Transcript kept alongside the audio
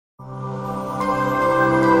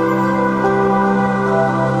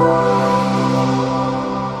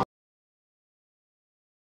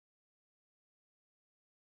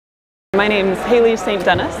My name's Haley St.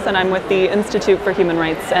 Dennis, and I'm with the Institute for Human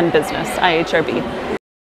Rights and Business, IHRB.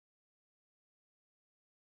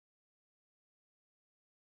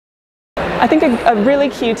 I think a really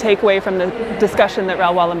key takeaway from the discussion that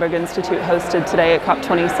Raoul Wallenberg Institute hosted today at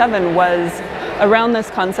COP27 was around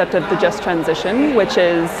this concept of the just transition, which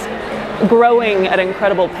is growing at an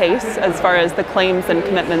incredible pace as far as the claims and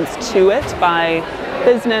commitments to it by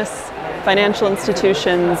business, financial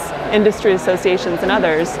institutions, industry associations, and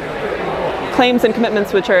others. Claims and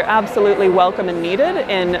commitments which are absolutely welcome and needed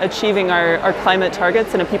in achieving our climate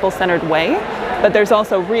targets in a people-centered way, but there's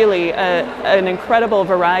also really an incredible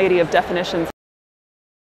variety of definitions.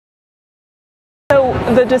 So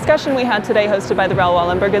the discussion we had today, hosted by the Raoul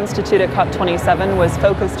Wallenberg Institute at COP27, was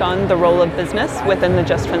focused on the role of business within the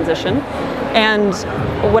just transition. And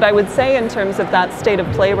what I would say in terms of that state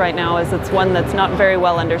of play right now is it's one that's not very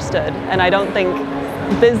well understood. And I don't think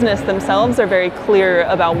business themselves are very clear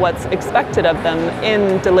about what's expected of them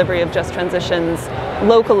in delivery of just transitions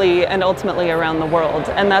locally and ultimately around the world.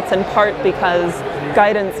 And that's in part because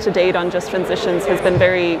guidance to date on just transitions has been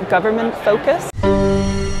very government focused.